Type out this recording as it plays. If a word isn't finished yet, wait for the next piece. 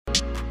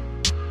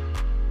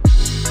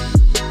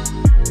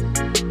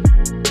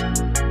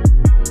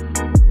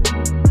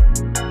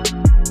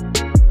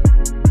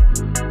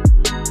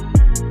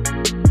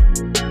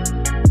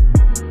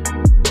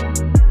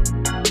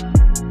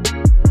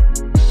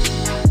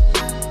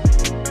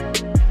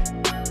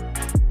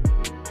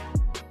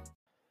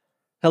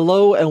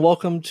Hello and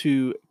welcome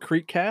to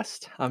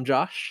Creekcast. I'm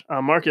Josh.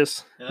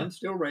 Marcus. And I'm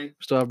still Ray. We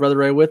still have Brother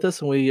Ray with us,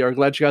 and we are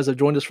glad you guys have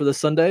joined us for this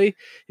Sunday.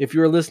 If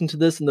you're listening to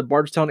this in the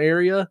Bardstown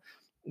area,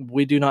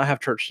 we do not have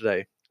church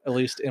today, at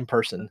least in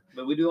person.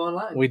 But we do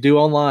online. We do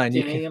online.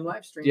 10 a.m.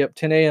 live stream. Yep,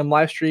 10 a.m.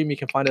 live stream. You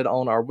can find it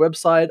on our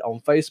website,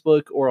 on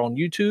Facebook, or on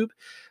YouTube.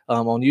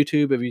 On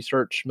YouTube, if you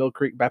search Mill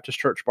Creek Baptist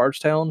Church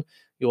Bardstown,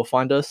 you will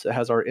find us. It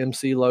has our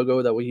MC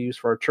logo that we use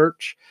for our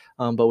church,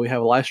 but we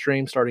have a live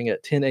stream starting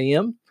at 10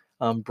 a.m.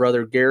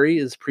 Brother Gary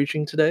is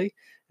preaching today,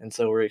 and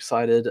so we're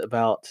excited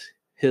about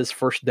his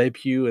first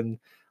debut in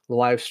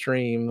live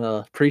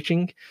stream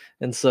preaching.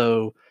 And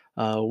so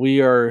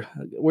we're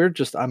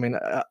just,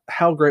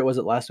 how great was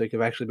it last week of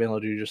actually being able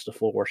to do just a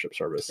full worship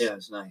service? Yeah,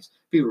 it's nice.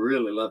 People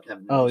really loved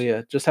having the music.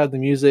 Yeah, just have the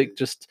music.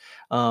 Just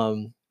I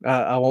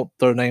won't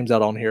throw names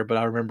out on here, but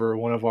I remember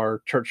one of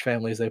our church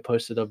families, they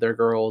posted of their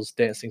girls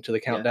dancing to the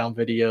countdown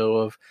video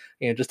of,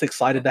 just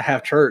excited to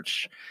have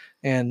church.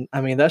 And I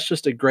mean, that's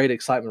just a great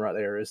excitement right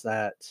there, is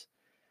that,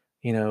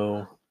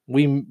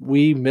 we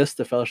miss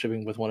the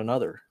fellowshipping with one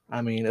another.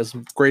 I mean, as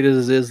great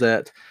as it is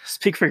that...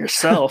 Speak for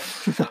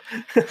yourself.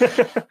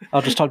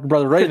 I'll just talk to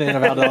Brother Ray then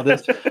about all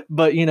this.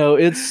 But,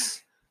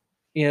 it's,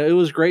 it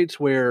was great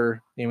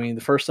where, the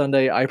first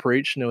Sunday I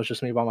preached and it was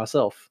just me by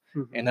myself.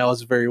 Mm-hmm. And that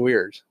was very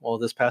weird. Well,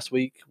 this past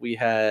week we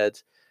had,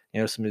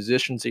 some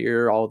musicians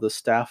here, all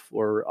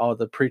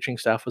the preaching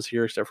staff was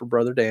here except for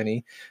Brother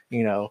Danny,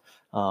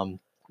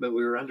 But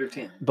we were under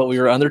 10. We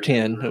were under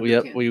 10.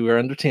 We were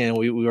under 10.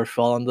 We were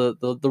following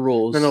the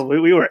rules. No,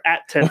 we were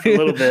at 10 for a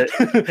little bit.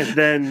 And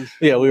then...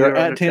 Yeah, we were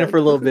at 10 for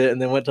a little bit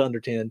and then went to under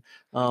 10.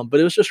 But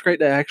it was just great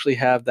to actually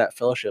have that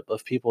fellowship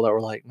of people that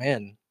were like,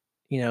 man,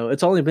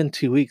 it's only been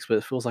 2 weeks, but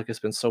it feels like it's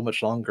been so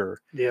much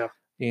longer. Yeah.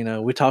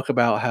 We talk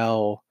about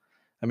how...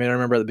 I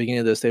remember at the beginning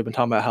of this, they've been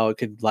talking about how it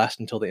could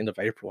last until the end of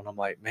April. And I'm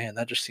like, man,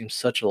 that just seems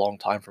such a long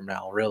time from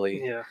now,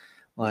 really. Yeah.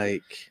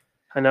 Like...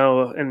 I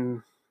know,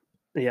 and...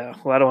 Yeah,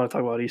 well, I don't want to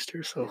talk about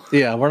Easter, so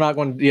yeah, we're not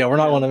going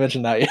to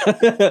mention that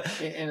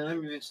yet. and let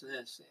me mention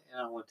this, and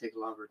I don't want to take a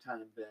longer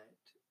time, but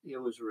it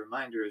was a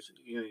reminder. As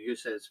you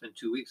said, it's been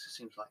 2 weeks. It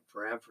seems like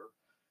forever.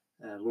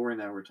 Lori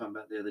and I were talking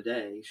about the other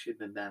day. She'd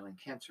been battling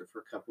cancer for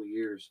a couple of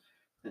years,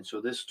 and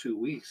so this 2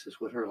 weeks is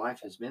what her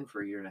life has been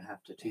for a year and a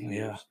half to 2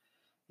 years.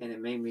 And it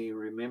made me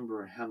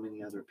remember how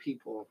many other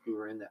people who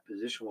are in that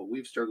position, what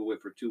we've struggled with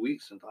for 2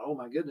 weeks, and thought, oh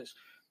my goodness,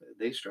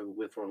 they struggled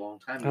with for a long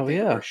time. Oh,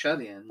 yeah. Our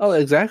shut-ins. Oh,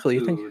 exactly.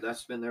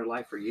 That's been their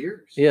life for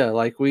years. Yeah,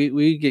 like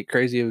we get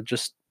crazy of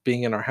just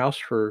being in our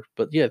house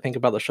but yeah, think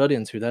about the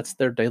shut-ins who that's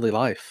their daily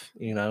life,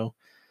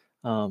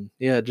 Yeah,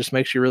 it just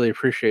makes you really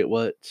appreciate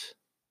what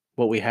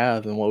we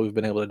have and what we've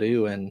been able to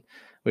do. And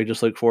we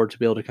just look forward to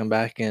be able to come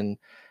back. And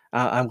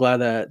I'm glad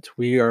that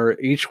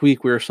each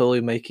week we are slowly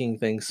making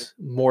things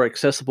more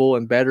accessible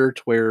and better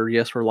to where,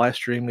 yes, we're live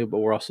streaming, but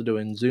we're also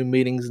doing Zoom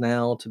meetings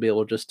now to be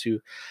able just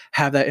to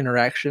have that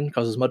interaction.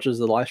 Because as much as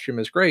the live stream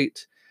is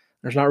great,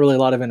 there's not really a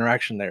lot of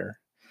interaction there.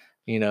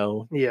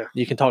 Yeah,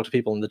 you can talk to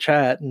people in the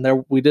chat,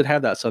 and we did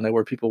have that Sunday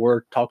where people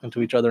were talking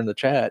to each other in the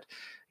chat,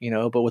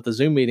 but with the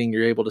Zoom meeting,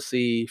 you're able to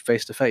see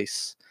face to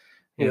face,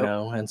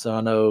 and so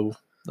I know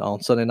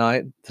on Sunday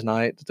night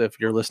tonight, if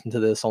you're listening to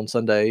this on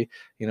Sunday,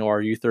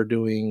 our youth are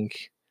doing,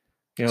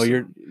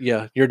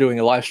 you're doing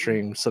a live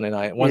stream Sunday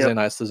night. Wednesday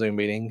night's the Zoom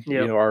meeting.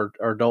 Our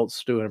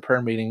adults doing a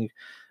prayer meeting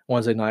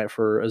Wednesday night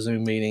for a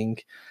Zoom meeting.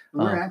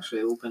 We're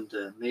actually open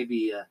to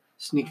maybe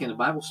sneak in a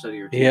Bible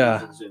study or two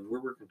on Zoom. We're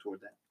working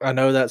toward that. I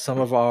know that some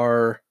of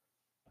our...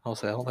 I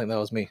don't think that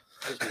was me.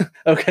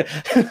 Okay.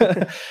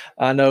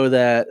 I know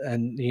that,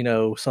 and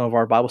some of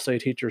our Bible study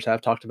teachers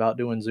have talked about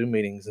doing Zoom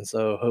meetings, and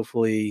so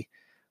hopefully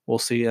we'll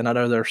see. And I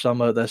know there's some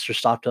that's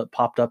just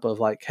popped up of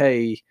like,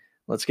 hey,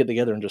 let's get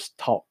together and just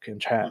talk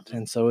and chat. Mm-hmm.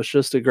 And so it's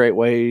just a great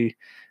way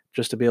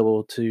just to be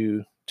able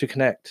to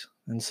connect.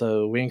 And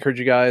so we encourage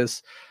you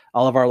guys.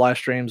 All of our live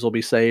streams will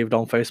be saved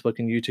on Facebook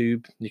and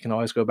YouTube. You can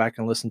always go back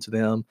and listen to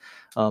them.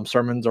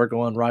 Sermons are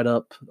going right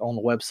up on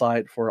the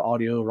website for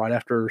audio right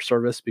after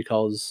service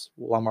because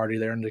I'm already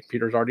there and the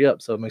computer's already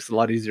up, so it makes it a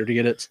lot easier to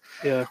get it.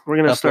 Yeah, we're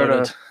gonna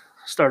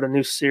start a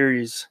new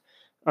series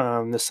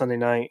this Sunday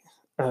night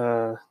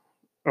or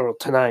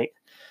tonight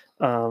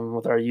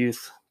with our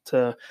youth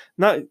to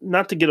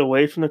not to get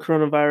away from the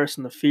coronavirus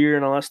and the fear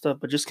and all that stuff,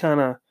 but just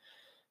kind of.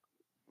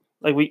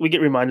 Like we get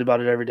reminded about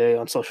it every day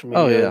on social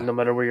media, no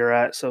matter where you're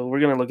at. So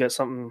we're going to look at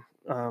something,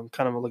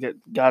 look at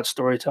God's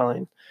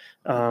storytelling.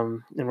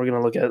 And we're going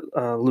to look at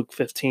Luke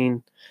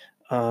 15,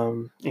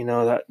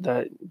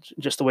 that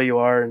just the way you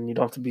are and you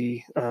don't have to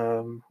be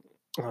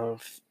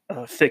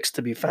fixed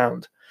to be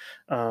found.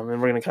 And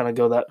we're going to kind of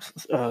go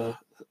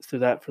through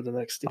that for the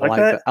next. I like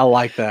that.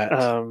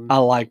 I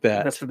like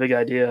that. That's the big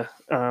idea.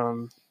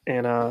 We're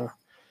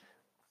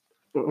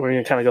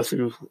going to kind of go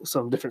through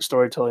some different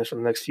storytellings for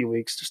the next few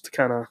weeks just to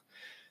kind of,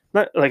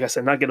 not like I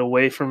said, not get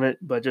away from it,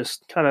 but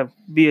just kind of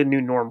be a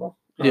new normal.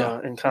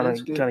 And kind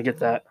of get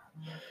that.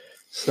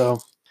 So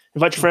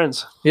invite your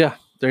friends. Yeah,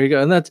 there you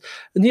go. And that's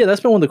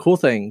been one of the cool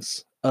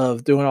things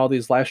of doing all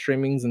these live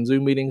streamings and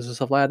Zoom meetings and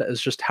stuff like that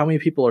is just how many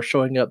people are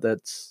showing up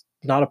that's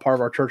not a part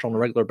of our church on a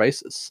regular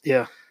basis.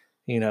 Yeah.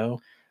 You know,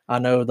 I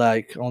know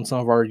like on some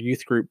of our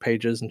youth group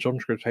pages and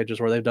children's group pages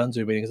where they've done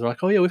Zoom meetings, they're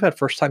like, oh yeah, we've had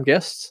first time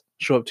guests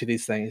show up to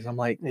these things. I'm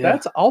like,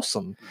 that's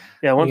awesome.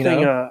 Yeah. One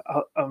thing I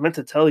meant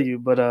to tell you,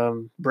 but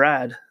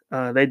Brad,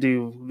 they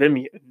do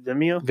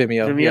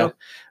Vimeo.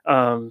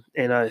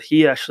 And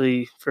he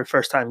actually, for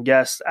first time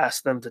guests,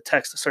 asked them to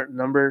text a certain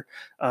number,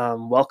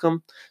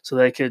 welcome, so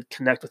they could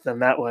connect with them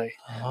that way.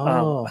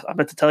 I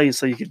meant to tell you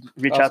so you could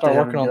reach out to him.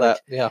 Start working on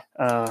that.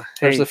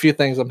 There's a few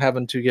things I'm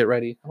having to get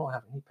ready. I don't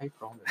have any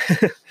paper on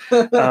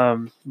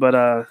this.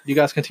 But you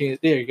guys continue.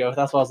 There you go.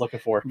 That's what I was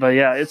looking for. But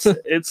yeah,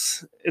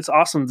 it's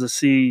awesome to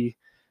see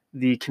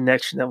the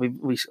connection that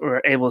we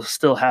were able to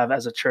still have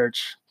as a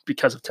church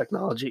because of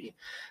technology.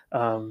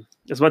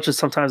 As much as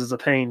sometimes it's a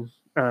pain,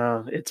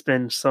 it's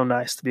been so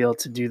nice to be able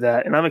to do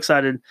that. And I'm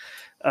excited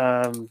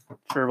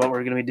for what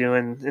we're going to be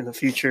doing in the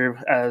future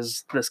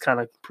as this kind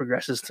of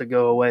progresses to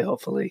go away,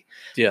 hopefully.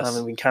 Yes.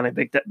 And we can kind of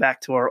make that back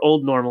to our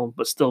old normal,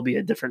 but still be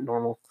a different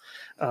normal,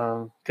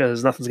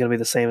 because nothing's going to be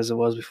the same as it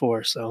was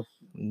before. So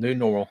New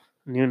normal.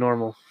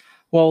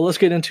 Well, let's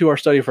get into our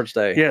study for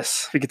today.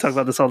 Yes, we could talk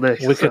about this all day.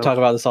 We could talk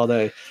about this all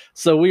day.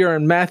 So we are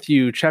in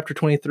Matthew chapter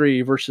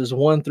 23, verses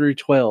 1 through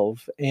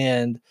 12.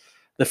 And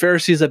the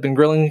Pharisees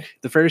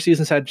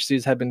and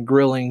Sadducees have been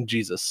grilling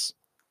Jesus.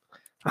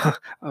 I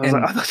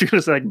thought you were going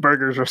to say like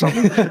burgers or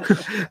something.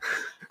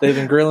 They've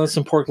been grilling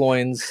some pork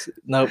loins.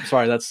 Nope,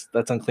 sorry, that's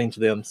unclean to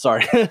them.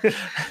 Sorry.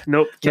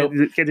 Nope, can't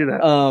do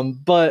that.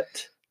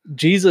 But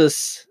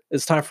Jesus,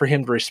 it's time for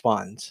him to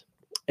respond.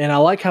 And I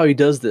like how he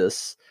does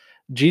this.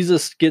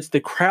 Jesus gets the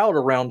crowd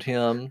around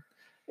him,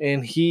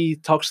 and he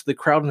talks to the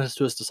crowd and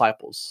to his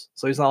disciples.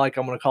 So he's not like,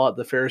 I'm going to call out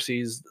the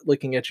Pharisees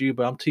looking at you,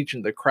 but I'm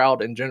teaching the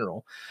crowd in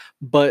general.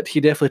 But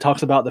he definitely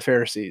talks about the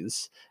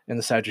Pharisees and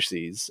the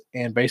Sadducees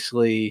and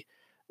basically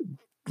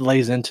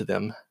lays into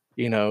them.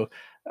 You know,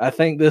 I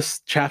think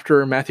this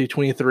chapter, Matthew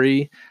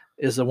 23,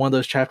 is one of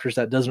those chapters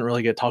that doesn't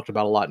really get talked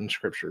about a lot in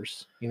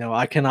scriptures. You know,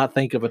 I cannot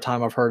think of a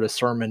time I've heard a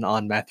sermon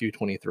on Matthew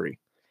 23,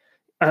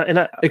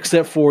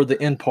 except for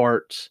the end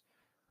part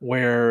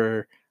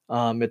where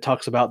it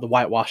talks about the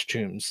whitewashed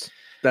tombs.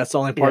 That's the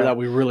only part that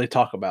we really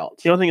talk about.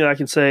 The only thing that I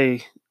can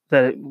say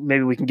that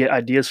maybe we can get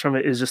ideas from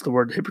it is just the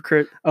word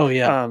hypocrite. Oh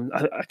yeah.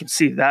 I can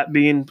see that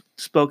being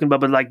spoken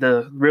about, but like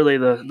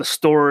the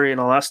story and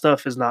all that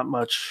stuff is not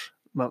much.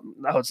 I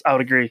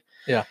would agree.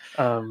 Yeah.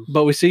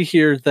 But we see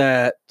here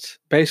that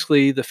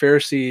basically the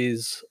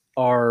Pharisees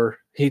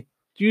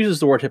he uses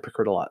the word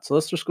hypocrite a lot. So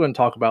let's just go ahead and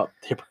talk about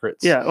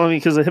hypocrites. Yeah, well, I mean,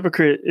 because a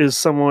hypocrite is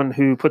someone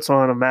who puts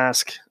on a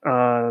mask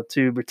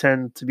to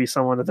pretend to be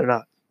someone that they're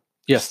not.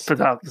 Yes.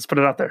 Let's put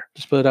it out there.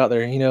 Just put it out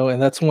there, you know,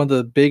 and that's one of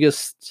the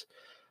biggest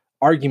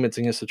arguments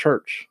against the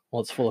church.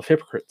 Well, it's full of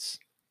hypocrites.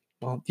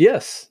 Well,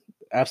 yes,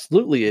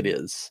 absolutely it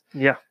is.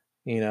 Yeah.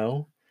 You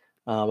know,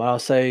 I'll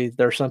say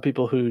there are some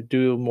people who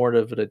do more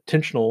of it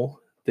intentional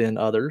than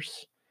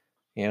others.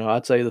 You know,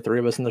 I'd say the three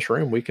of us in this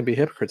room, we can be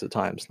hypocrites at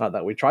times. Not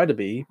that we try to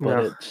be,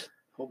 but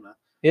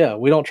yeah,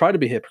 we don't try to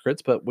be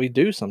hypocrites, but we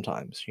do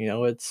sometimes. You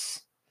know,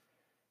 it's,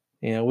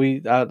 you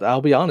know, I'll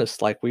be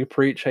honest, like we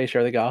preach, hey,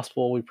 share the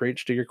gospel. We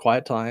preach do your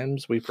quiet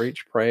times. We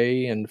preach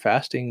pray and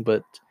fasting,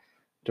 but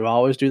do I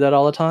always do that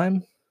all the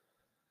time?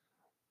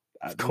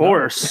 Of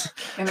course.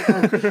 And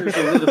I think there's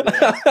a little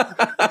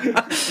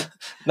bit.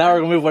 Now we're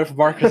going to move away from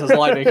Marcus as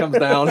lightning comes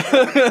down.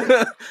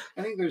 I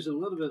think there's a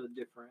little bit of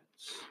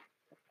difference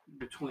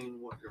between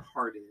what your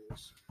heart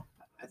is.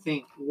 I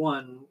think,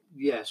 one,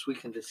 yes, we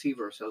can deceive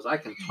ourselves. I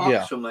can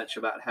talk so much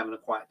about having a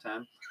quiet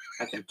time.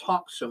 I can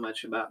talk so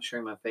much about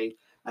sharing my faith.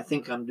 I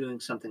think I'm doing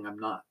something I'm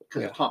not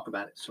because I talk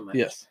about it so much.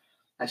 Yes.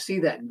 I see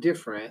that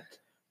different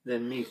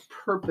than me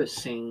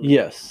purposing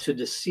to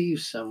deceive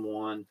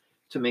someone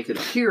to make it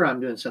appear I'm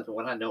doing something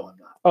when I know I'm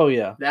not. Oh,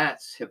 yeah.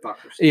 That's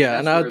hypocrisy.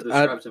 Yeah, that's where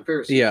the scribes and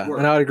Pharisees were.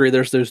 And I would agree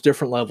there's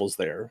different levels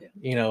there. Yeah.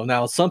 You know,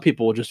 now some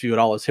people will just view it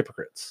all as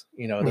hypocrites.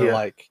 You know, they're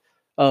like,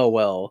 oh,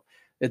 well,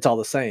 it's all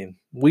the same.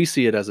 We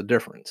see it as a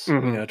difference, you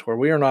know, to where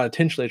we are not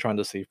intentionally trying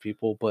to deceive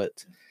people,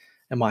 but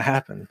it might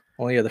happen.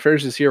 Well, yeah, the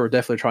Pharisees here were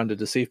definitely trying to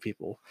deceive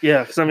people.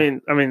 Yeah, because I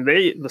mean,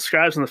 the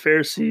scribes and the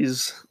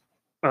Pharisees,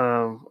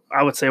 I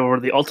would say, were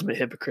the ultimate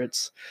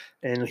hypocrites.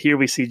 And here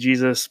we see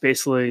Jesus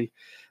basically,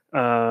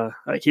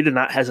 like he did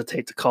not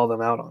hesitate to call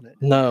them out on it.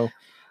 No.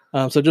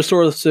 So just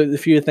sort of a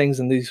few things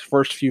in these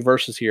first few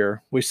verses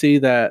here, we see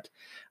that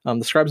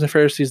the scribes and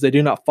Pharisees, they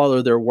do not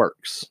follow their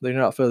works. They do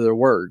not follow their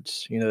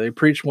words. You know, they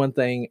preach one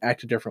thing,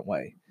 act a different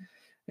way.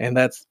 And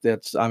that's,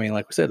 I mean,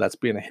 like we said, that's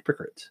being a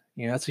hypocrite.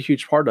 You know, that's a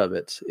huge part of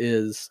it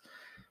is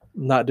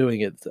not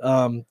doing it.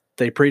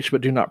 They preach, but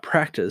do not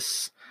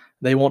practice.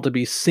 They want to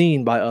be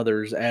seen by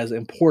others as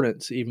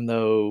important, even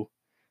though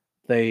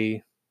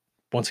they,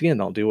 once again,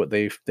 don't do what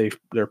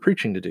they're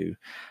preaching to do.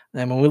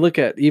 And when we look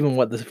at even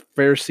what the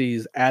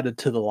Pharisees added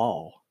to the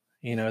law,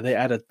 you know, they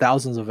added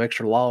thousands of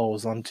extra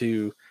laws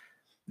onto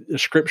the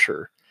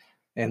scripture,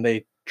 and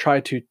they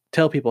try to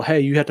tell people, hey,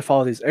 you have to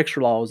follow these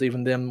extra laws,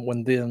 even them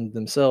when they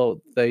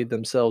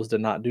themselves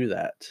did not do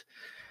that.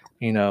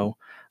 You know,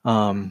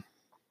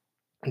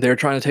 they're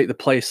trying to take the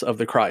place of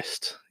the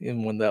Christ,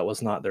 and when that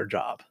was not their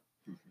job.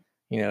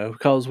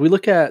 Because we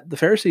look at the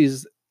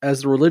Pharisees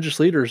as the religious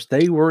leaders,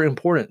 they were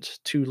important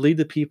to lead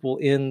the people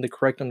in the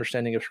correct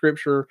understanding of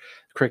Scripture,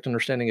 correct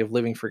understanding of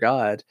living for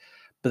God,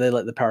 but they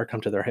let the power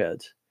come to their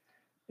heads.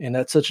 And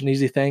that's such an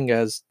easy thing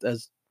as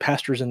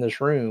pastors in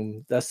this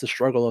room. That's the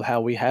struggle of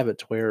how we have it,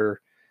 to where,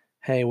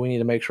 hey, we need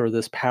to make sure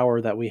this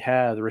power that we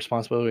have, the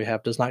responsibility we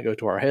have, does not go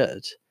to our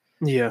heads.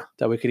 Yeah.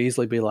 That we could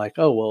easily be like,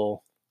 oh,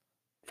 well,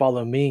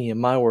 follow me and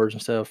my words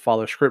instead of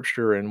follow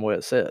Scripture and what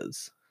it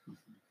says.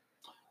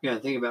 Yeah,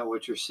 think about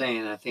what you're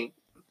saying. I think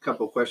a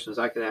couple of questions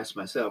I could ask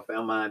myself.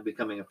 Am I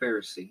becoming a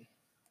Pharisee?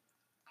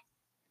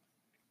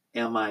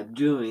 Am I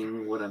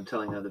doing what I'm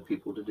telling other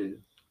people to do?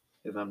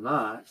 If I'm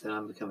not, then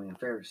I'm becoming a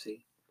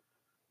Pharisee.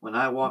 When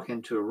I walk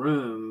into a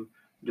room,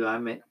 do I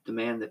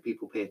demand that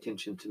people pay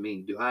attention to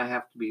me? Do I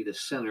have to be the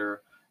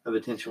center of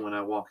attention when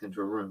I walk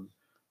into a room?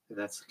 If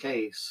that's the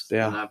case,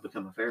 then I've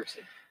become a Pharisee.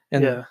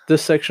 And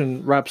this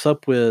section wraps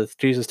up with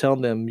Jesus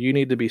telling them, you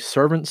need to be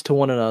servants to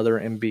one another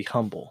and be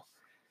humble.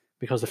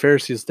 Because the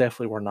Pharisees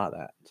definitely were not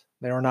that.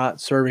 They were not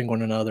serving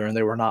one another, and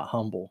they were not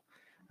humble.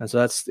 And so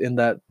that's in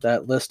that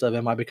list of,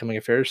 am I becoming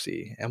a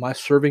Pharisee? Am I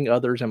serving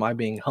others? Am I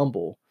being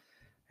humble?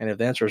 And if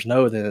the answer is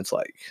no, then it's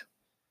like,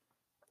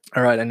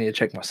 all right, I need to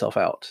check myself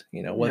out.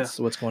 What's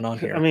going on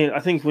here? I mean, I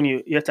think when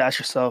you have to ask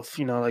yourself,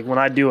 like when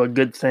I do a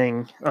good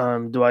thing,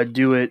 do I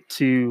do it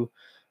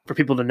for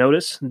people to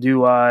notice?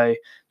 Do I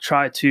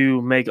try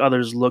to make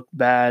others look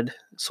bad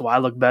so I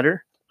look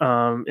better?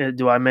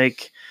 Do I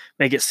make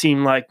it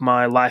seem like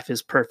my life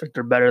is perfect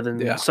or better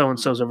than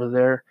so-and-so's over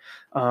there?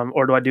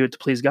 Or do I do it to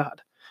please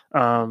God?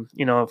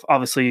 If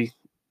obviously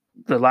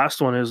the last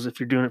one is, if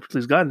you're doing it to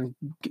please God, then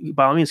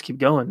by all means keep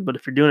going. But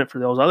if you're doing it for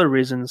those other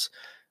reasons,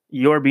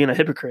 you're being a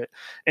hypocrite.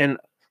 And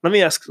I'm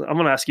going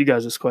to ask you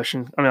guys this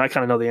question. I mean, I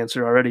kind of know the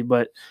answer already,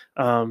 but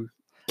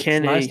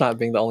it's nice not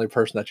being the only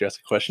person that you ask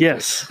a question.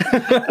 Yes.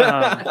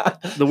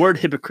 The word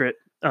hypocrite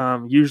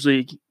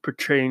usually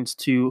pertains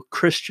to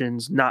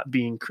Christians not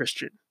being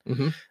Christian.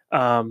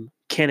 Mm-hmm.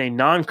 Can a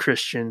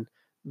non-Christian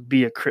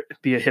be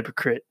a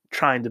hypocrite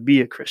trying to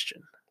be a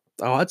Christian?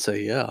 Oh, I'd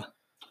say yeah.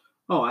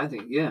 Oh, I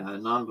think a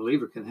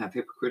non-believer can have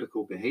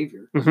hypocritical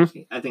behavior.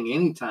 Mm-hmm. I think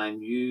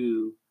anytime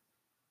you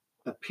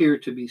appear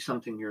to be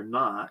something you're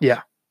not,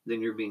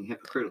 then you're being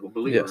hypocritical,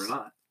 believe it or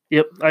not.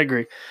 Yep, I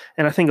agree.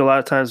 And I think a lot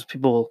of times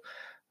people,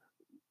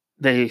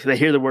 they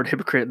hear the word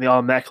hypocrite and they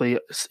automatically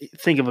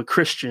think of a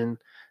Christian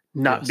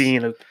not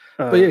being a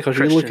but because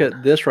you look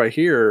at this right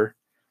here,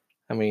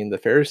 I mean, the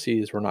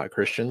Pharisees were not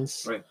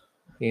Christians, right?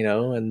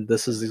 And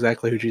this is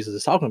exactly who Jesus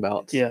is talking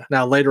about. Yeah.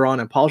 Now, later on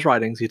in Paul's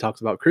writings, he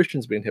talks about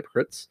Christians being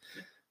hypocrites,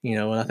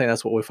 and I think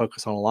that's what we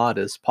focus on a lot,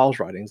 is Paul's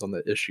writings on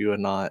the issue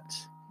and not.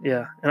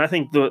 Yeah, and I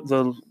think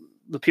the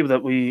people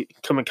that we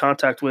come in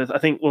contact with, I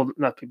think, well,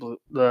 not people,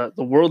 the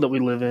world that we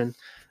live in,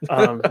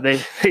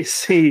 they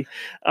see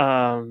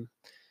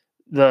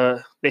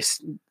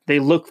they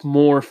look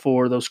more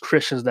for those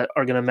Christians that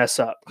are going to mess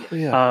up.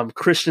 Yeah.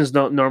 Christians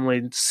don't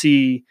normally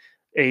see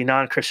a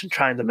non-Christian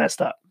trying to mess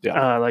up.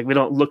 Yeah. Like, we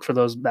don't look for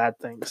those bad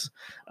things.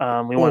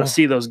 We want to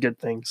see those good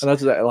things. And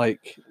that's that.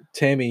 Like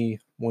Tammy,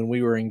 when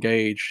we were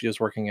engaged, she was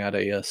working at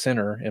a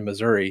center in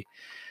Missouri,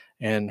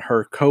 and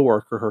her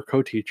coworker, her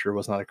co-teacher,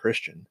 was not a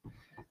Christian.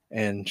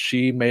 And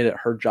she made it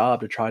her job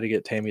to try to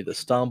get Tammy to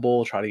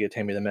stumble, try to get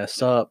Tammy to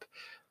mess up,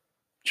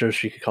 so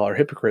she could call her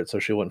hypocrite, so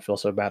she wouldn't feel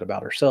so bad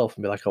about herself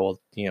and be like, oh,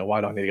 well,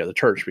 why do I need to go to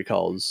church?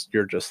 Because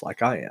you're just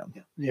like I am.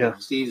 Yeah.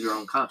 Seize your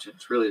own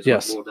conscience, really, is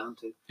what it boiled down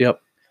to. Yep.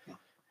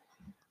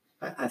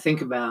 I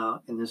think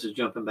about, and this is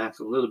jumping back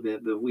a little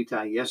bit, but we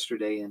tie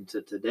yesterday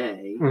into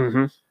today.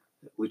 Mm-hmm.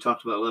 We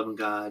talked about loving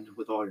God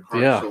with all your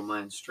heart, soul,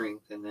 mind,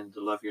 strength, and then to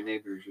love your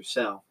neighbor as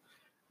yourself.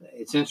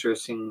 It's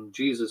interesting.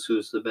 Jesus, who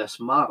is the best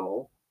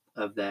model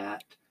of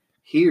that,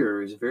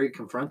 here is very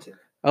confrontive.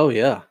 Oh,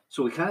 yeah.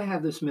 So we kind of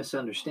have this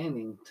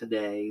misunderstanding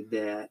today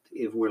that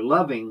if we're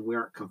loving, we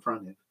aren't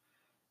confrontive.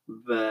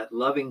 But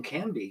loving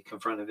can be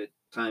confrontive at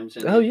times.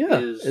 And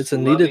it's a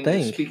needed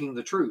thing. Speaking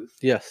the truth.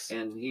 Yes.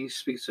 And he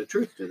speaks the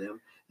truth to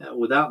them.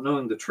 Without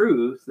knowing the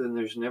truth, then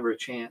there's never a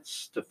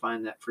chance to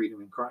find that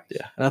freedom in Christ.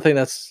 Yeah. And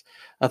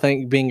I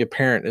think being a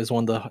parent is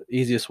one of the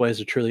easiest ways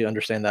to truly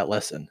understand that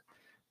lesson,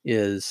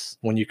 is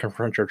when you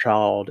confront your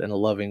child in a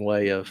loving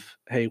way of,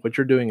 hey, what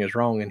you're doing is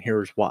wrong and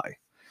here's why.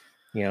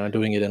 And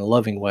doing it in a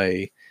loving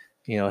way,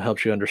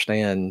 helps you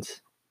understand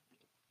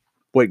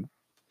what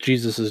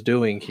Jesus is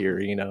doing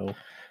here,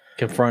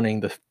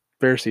 confronting the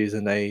Pharisees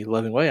in a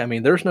loving way. I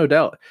mean, there's no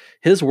doubt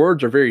his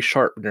words are very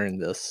sharp during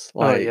this.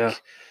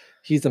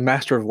 He's the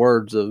master of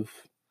words of.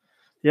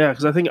 Yeah,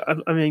 because I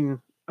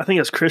think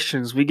as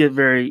Christians, we get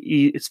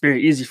it's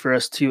very easy for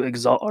us to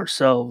exalt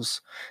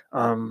ourselves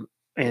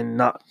and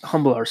not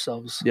humble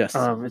ourselves. Yes.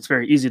 It's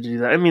very easy to do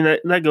that. I mean,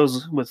 that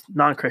goes with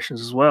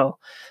non-Christians as well.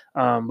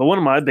 But one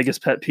of my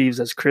biggest pet peeves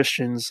as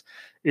Christians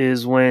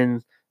is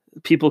when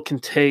people can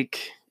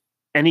take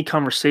any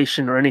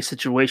conversation or any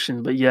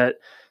situation, but yet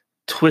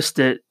twist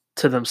it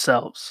to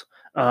themselves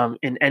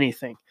in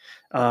anything.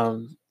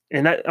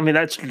 And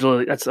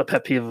that's a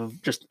pet peeve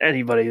of just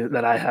anybody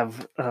that I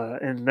have.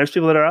 And there's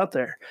people that are out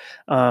there.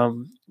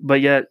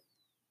 But yet,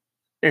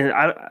 and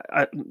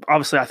I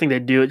obviously I think they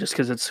do it just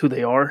because it's who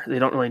they are. They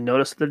don't really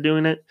notice that they're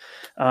doing it.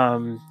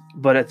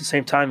 But at the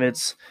same time,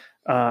 it's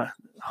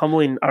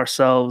humbling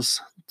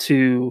ourselves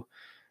to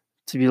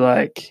be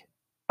like,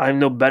 I'm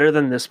no better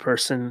than this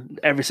person.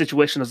 Every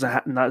situation does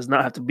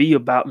not have to be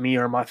about me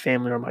or my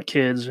family or my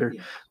kids or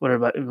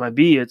whatever it might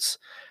be. It's,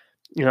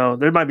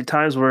 there might be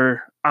times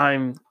where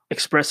I'm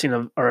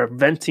expressing or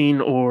venting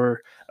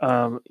or,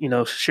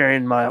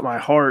 sharing my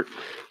heart,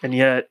 and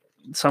yet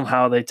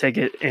somehow they take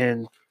it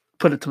and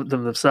put it to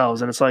them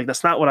themselves. And it's like,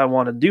 that's not what I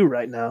want to do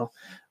right now.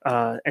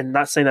 And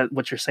not saying that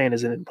what you're saying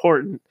isn't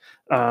important,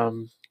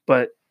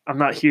 but I'm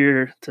not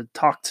here to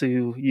talk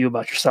to you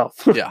about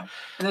yourself. Yeah.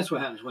 And that's what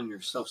happens when you're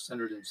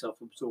self-centered and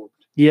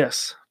self-absorbed.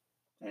 Yes.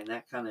 And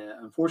that kind of,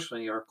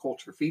 unfortunately, our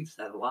culture feeds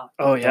that a lot.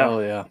 Oh, yeah. Oh,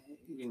 yeah.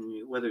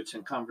 Whether it's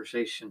in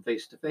conversation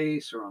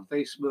face-to-face or on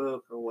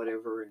Facebook or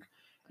whatever. And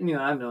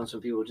I've known some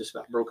people just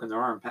about broken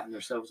their arm, patting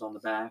themselves on the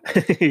back.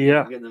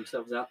 Yeah. Getting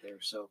themselves out there.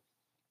 So.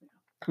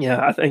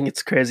 Yeah, I think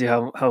it's crazy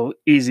how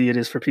easy it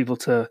is for people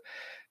to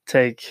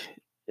take,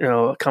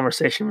 a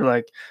conversation and be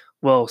like,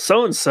 well,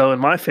 so-and-so in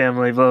my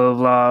family, blah,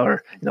 blah, blah,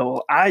 or,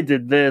 well, I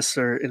did this,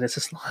 and it's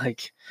just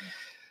like,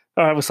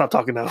 all right, we'll stop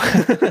talking now.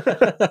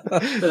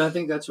 But I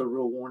think that's a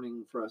real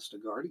warning for us to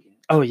guard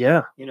against. Oh,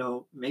 yeah.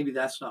 Maybe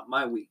that's not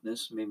my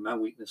weakness. Maybe my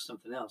weakness is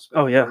something else. But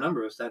oh, yeah. For a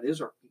number of us, that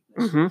is our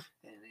weakness.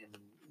 Mm-hmm.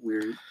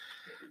 And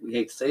we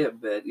hate to say it,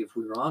 but if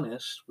we're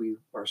honest, we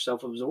are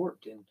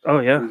self-absorbed. And oh,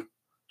 yeah. We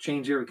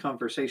change every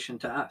conversation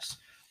to us.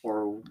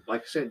 Or,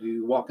 like I said,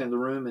 you walk in the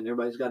room and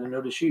everybody's got to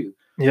notice you.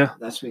 Yeah.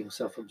 That's being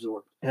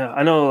self-absorbed. Yeah,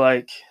 I know,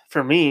 like,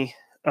 for me,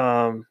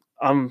 I'm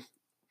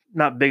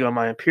not big on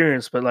my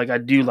appearance, but, like, I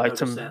do like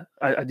to...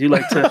 I do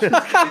like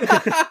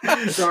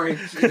to... Sorry.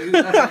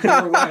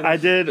 I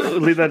did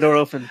leave that door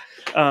open.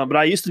 But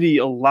I used to be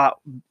a lot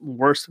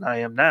worse than I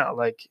am now.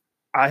 Like,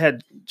 I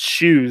had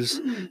shoes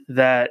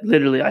that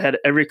literally I had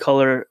every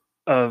color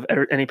of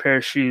any pair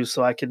of shoes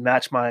so I could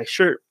match my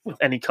shirt with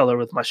any color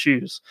with my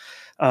shoes.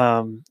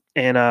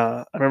 And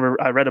I remember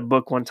I read a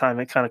book one time.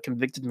 It kind of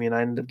convicted me, and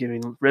I ended up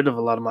getting rid of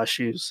a lot of my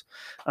shoes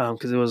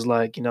because it was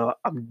like,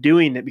 I'm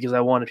doing it because I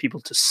wanted people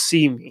to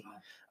see me.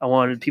 I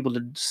wanted people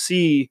to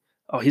see,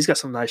 oh, he's got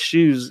some nice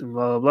shoes and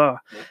blah, blah, blah.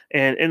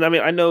 Yeah. And I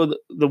mean, I know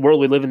the world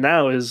we live in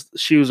now is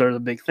shoes are the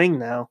big thing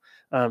now,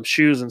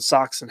 shoes and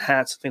socks and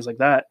hats and things like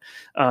that.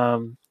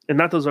 And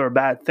not those are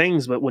bad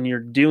things, but when you're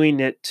doing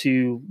it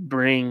to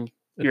bring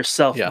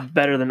yourself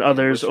better than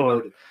others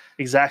or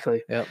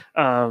exactly. Yep.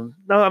 No,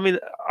 I mean,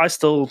 I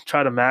still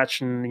try to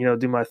match and,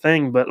 do my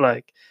thing, but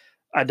like,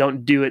 I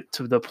don't do it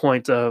to the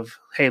point of,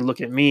 hey,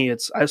 look at me. I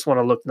just want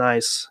to look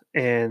nice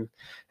and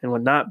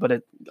whatnot. But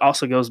it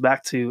also goes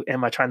back to,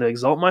 am I trying to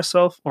exalt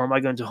myself or am I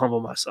going to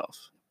humble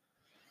myself?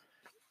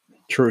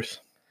 Truth.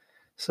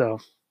 So.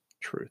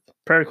 Truth.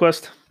 Prayer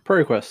request.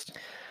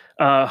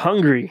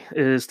 Hungry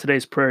is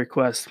today's prayer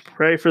request.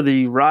 Pray for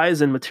the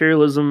rise in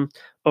materialism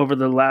over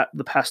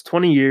the past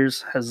 20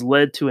 years has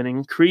led to an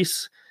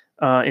increase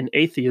in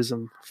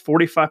atheism.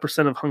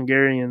 45% of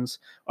Hungarians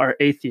are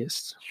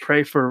atheists.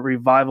 Pray for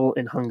revival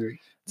in Hungary.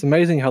 It's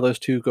amazing how those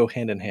two go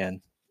hand in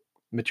hand,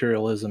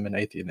 materialism and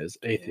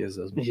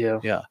atheism.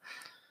 Yeah.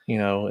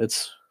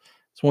 It's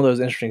one of those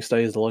interesting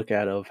studies to look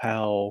at of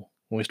how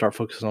when we start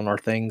focusing on our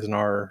things and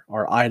our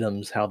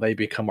items, how they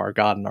become our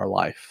God in our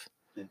life.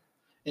 Yeah.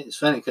 It's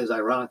funny because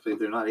ironically,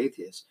 they're not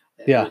atheists.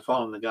 Yeah. They're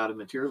following the God of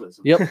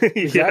materialism. Yep,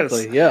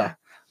 exactly. Yes. Yeah.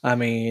 I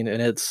mean,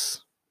 and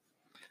it's,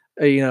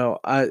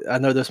 I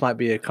know this might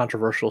be a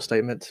controversial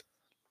statement,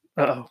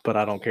 but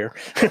I don't care.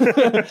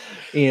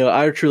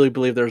 I truly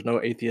believe there's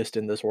no atheist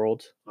in this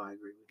world.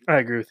 I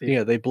agree with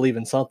you. They believe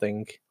in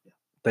something.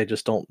 They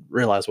just don't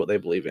realize what they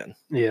believe in.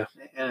 Yeah.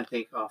 And I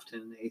think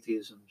often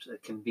atheism's a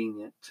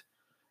convenient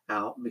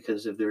out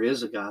because if there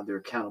is a God, they're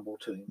accountable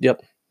to him.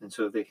 Yep. And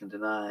so if they can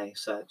deny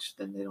such,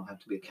 then they don't have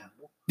to be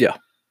accountable. Yeah.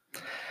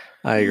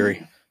 I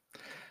agree.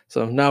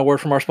 So now a word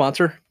from our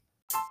sponsor.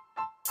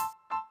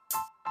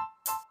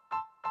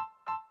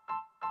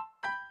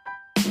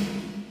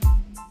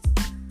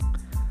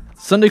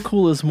 Sunday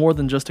Cool is more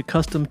than just a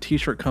custom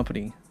t-shirt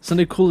company.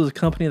 Sunday Cool is a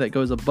company that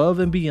goes above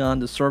and beyond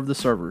to serve the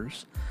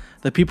servers,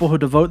 the people who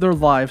devote their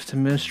lives to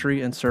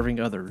ministry and serving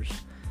others.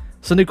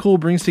 Sunday Cool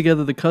brings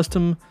together the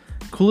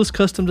coolest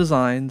custom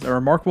designs, a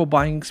remarkable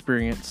buying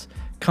experience,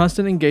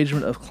 constant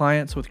engagement of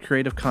clients with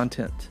creative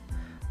content.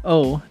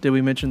 Oh, did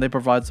we mention they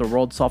provide the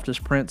world's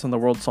softest prints and the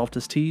world's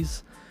softest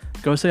tees?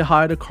 Go say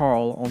hi to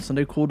Carl on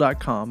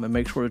SundayCool.com and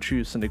make sure to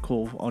choose Sunday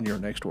Cool on your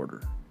next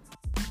order.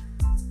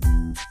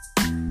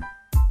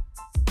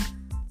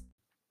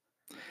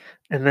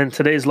 And then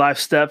today's life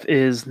step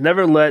is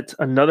never let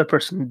another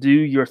person do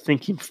your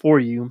thinking for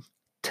you.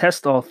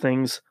 Test all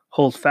things.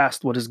 Hold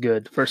fast what is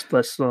good. 1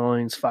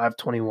 Thessalonians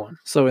 5:21.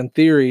 So in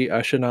theory,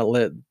 I should not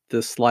let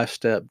this life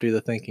step do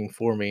the thinking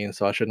for me, and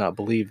so I should not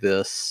believe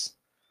this.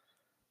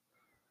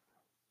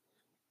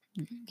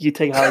 You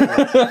take it how you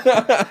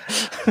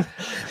want.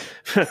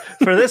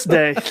 for this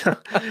day.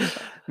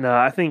 No,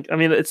 I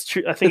mean, it's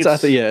true. I think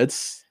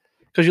it's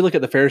because you look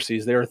at the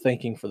Pharisees, they were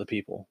thinking for the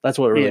people. That's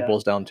what it really Yeah.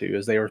 boils down to,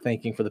 is they were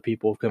thinking for the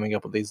people, coming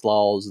up with these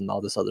laws and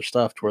all this other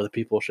stuff, to where the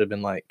people should have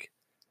been like,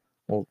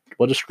 well,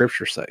 what does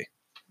Scripture say?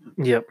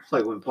 Yep. It's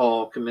like when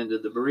Paul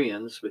commended the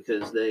Bereans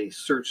because they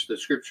searched the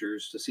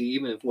scriptures to see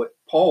even if what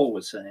Paul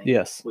was saying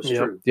Yes. was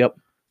Yep. true. Yep.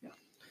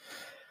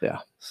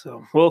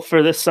 So, well,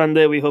 for this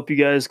Sunday, we hope you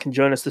guys can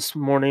join us this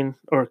morning,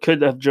 or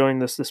could have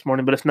joined us this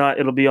morning. But if not,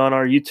 it'll be on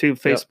our YouTube,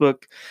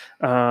 Facebook,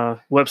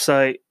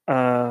 website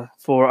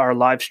for our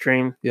live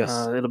stream. Yes.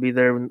 It'll be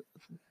there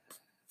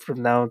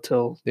from now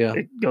until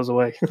it goes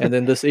away. And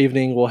then this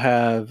evening we'll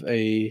have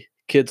a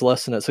kids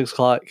lesson at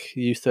 6:00,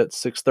 youth at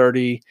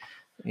 6:30,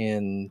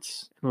 and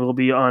it will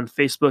be on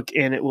Facebook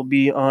and it will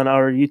be on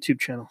our YouTube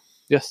channel.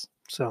 yes.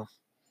 So,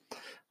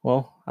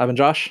 Well, I've been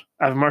Josh.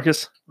 I've been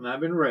Marcus. And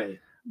I've been Ray.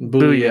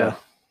 Booyah.